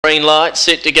Green light,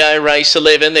 set to go, race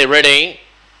 11, they're ready.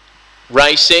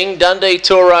 Racing, Dundee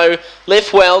Toro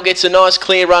left well, gets a nice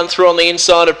clear run through on the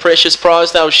inside of Precious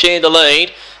Prize. They'll share the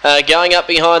lead. Going up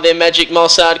behind them, Magic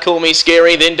Mossad, Call Me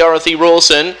Scary, then Dorothy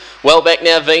Rawson. Well back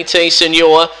now, VT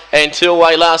Senor, and two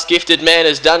away last Gifted Man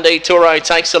as Dundee Toro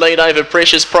takes the lead over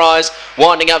Precious Prize.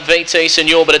 Winding up VT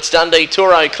Senor, but it's Dundee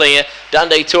Toro clear.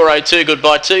 Dundee Toro too good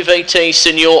by two VT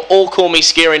Senor, all Call Me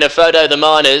Scary in a photo, the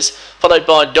Miners, followed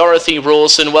by Dorothy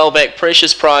Rawson, well back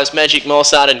Precious Prize, Magic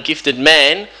Mossad and Gifted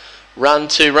Man. Run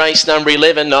to race number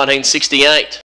 11, 1968.